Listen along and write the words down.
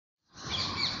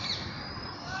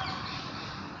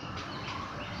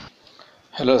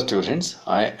Hello students,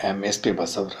 I am SP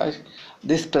Basavaraj.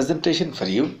 This presentation for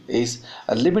you is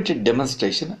a limited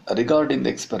demonstration regarding the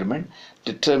experiment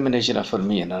determination of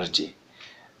Fermi energy.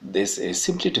 This is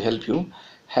simply to help you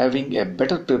having a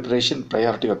better preparation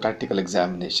prior to your practical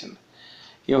examination.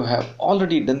 You have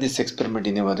already done this experiment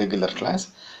in your regular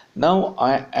class. Now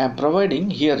I am providing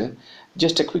here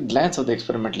just a quick glance of the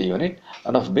experimental unit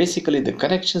and of basically the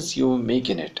connections you make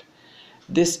in it.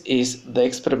 This is the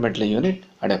experimental unit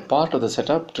and a part of the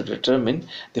setup to determine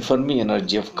the Fermi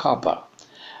energy of copper.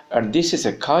 And this is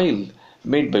a coil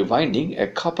made by winding a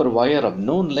copper wire of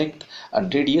known length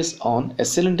and radius on a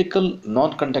cylindrical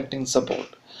non-conducting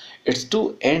support. Its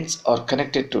two ends are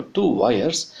connected to two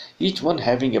wires, each one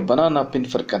having a banana pin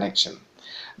for connection.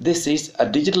 This is a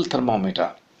digital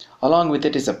thermometer. Along with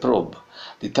it is a probe.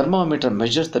 The thermometer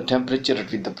measures the temperature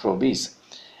at which the probe is.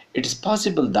 It is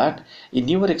possible that in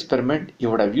your experiment you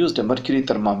would have used a mercury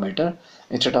thermometer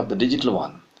instead of the digital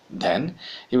one. Then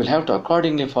you will have to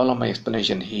accordingly follow my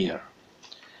explanation here.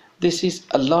 This is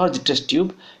a large test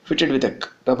tube fitted with a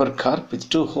rubber cork with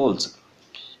two holes.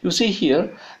 You see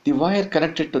here the wire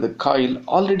connected to the coil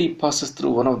already passes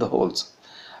through one of the holes.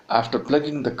 After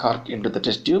plugging the cork into the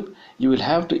test tube, you will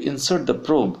have to insert the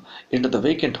probe into the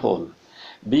vacant hole.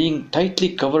 Being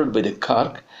tightly covered by the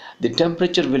cork, the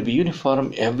temperature will be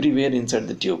uniform everywhere inside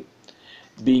the tube.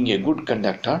 Being a good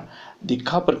conductor, the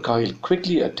copper coil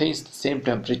quickly attains the same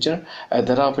temperature as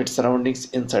that of its surroundings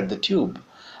inside the tube.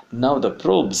 Now the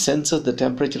probe senses the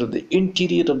temperature of the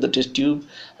interior of the test tube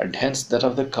and hence that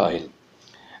of the coil.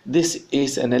 This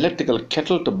is an electrical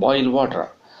kettle to boil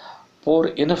water. Pour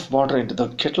enough water into the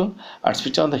kettle and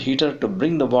switch on the heater to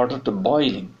bring the water to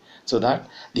boiling so that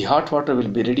the hot water will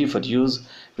be ready for use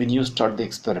when you start the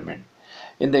experiment.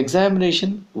 In the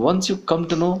examination, once you come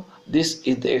to know this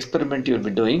is the experiment you will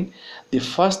be doing, the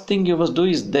first thing you must do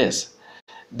is this.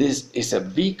 This is a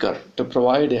beaker to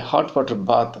provide a hot water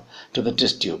bath to the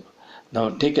test tube. Now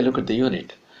take a look at the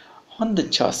unit. On the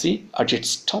chassis, at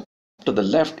its top to the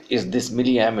left is this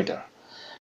milliammeter.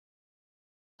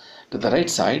 To the right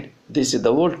side, this is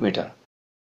the voltmeter.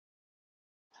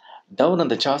 Down on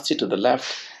the chassis to the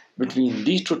left, between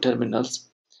these two terminals,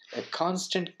 a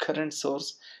constant current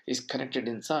source is connected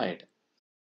inside.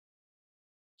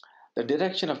 The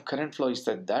direction of current flow is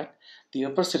such that the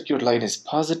upper circuit line is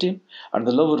positive and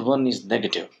the lower one is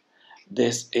negative.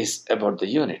 This is about the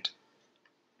unit.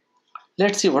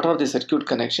 Let's see what are the circuit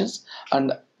connections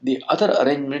and the other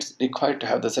arrangements required to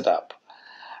have the setup.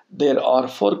 There are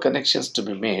four connections to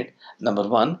be made. Number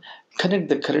one, connect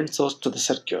the current source to the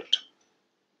circuit.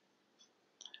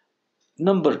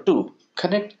 Number two,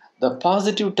 connect the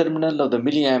positive terminal of the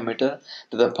milliammeter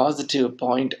to the positive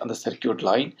point on the circuit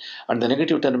line and the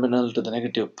negative terminal to the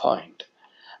negative point.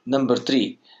 Number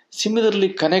three, similarly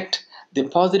connect the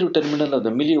positive terminal of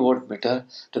the millivoltmeter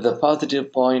to the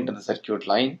positive point on the circuit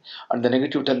line and the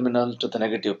negative terminal to the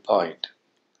negative point.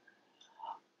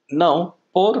 Now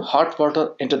pour hot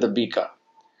water into the beaker.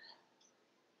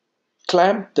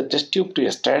 Clamp the test tube to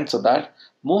a stand so that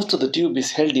most of the tube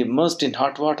is held immersed in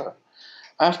hot water.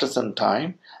 After some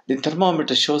time, the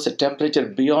thermometer shows a temperature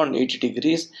beyond 80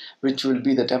 degrees, which will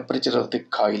be the temperature of the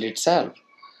coil itself.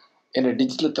 In a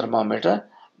digital thermometer,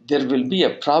 there will be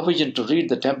a provision to read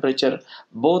the temperature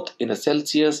both in the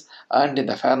Celsius and in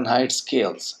the Fahrenheit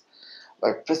scales.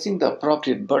 By pressing the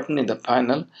appropriate button in the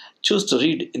panel, choose to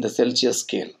read in the Celsius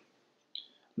scale.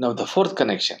 Now the fourth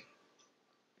connection.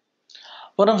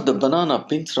 One of the banana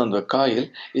pins from the coil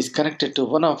is connected to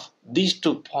one of these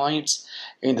 2 points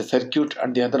in the circuit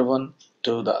and the other one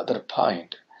to the other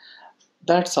point.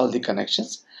 That's all the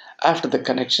connections. After the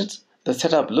connections, the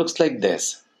setup looks like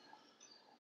this.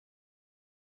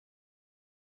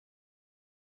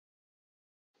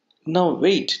 Now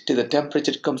wait till the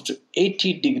temperature comes to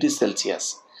 80 degrees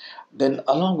Celsius. Then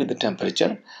along with the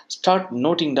temperature, start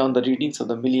noting down the readings of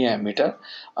the milliammeter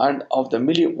and of the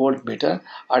millivoltmeter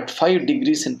at 5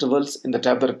 degrees intervals in the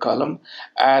tabular column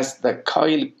as the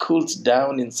coil cools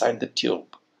down inside the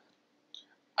tube.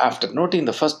 After noting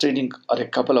the first reading or a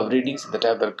couple of readings in the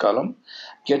tabular column,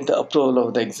 get the approval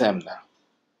of the examiner.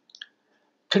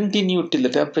 Continue till the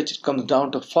temperature comes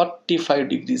down to 45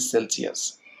 degrees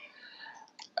Celsius.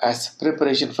 As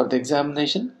preparation for the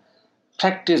examination,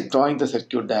 practice drawing the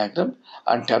circuit diagram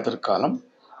and tabular column,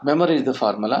 memorize the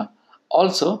formula.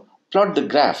 Also, plot the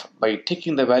graph by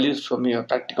taking the values from your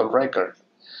practical record.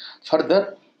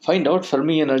 Further, find out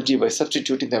Fermi energy by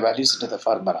substituting the values into the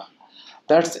formula.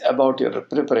 That's about your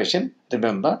preparation.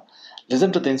 Remember,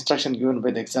 listen to the instruction given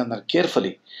by the examiner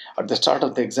carefully at the start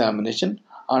of the examination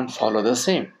and follow the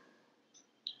same.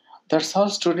 That's all,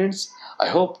 students. I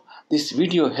hope This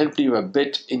video helped you a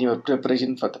bit in your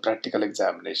preparation for the practical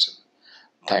examination.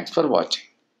 Thanks for watching.